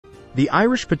The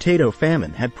Irish potato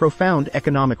famine had profound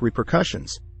economic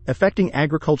repercussions, affecting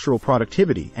agricultural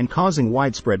productivity and causing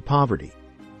widespread poverty.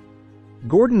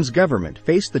 Gordon's government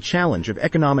faced the challenge of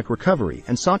economic recovery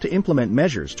and sought to implement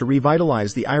measures to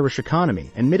revitalize the Irish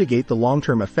economy and mitigate the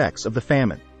long-term effects of the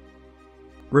famine.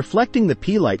 Reflecting the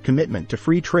Peelite commitment to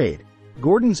free trade,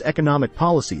 Gordon's economic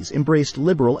policies embraced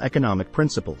liberal economic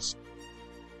principles.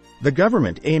 The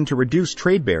government aimed to reduce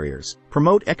trade barriers,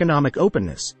 promote economic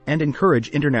openness, and encourage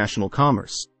international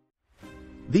commerce.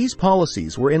 These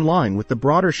policies were in line with the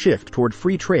broader shift toward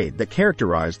free trade that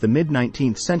characterized the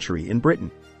mid-19th century in Britain.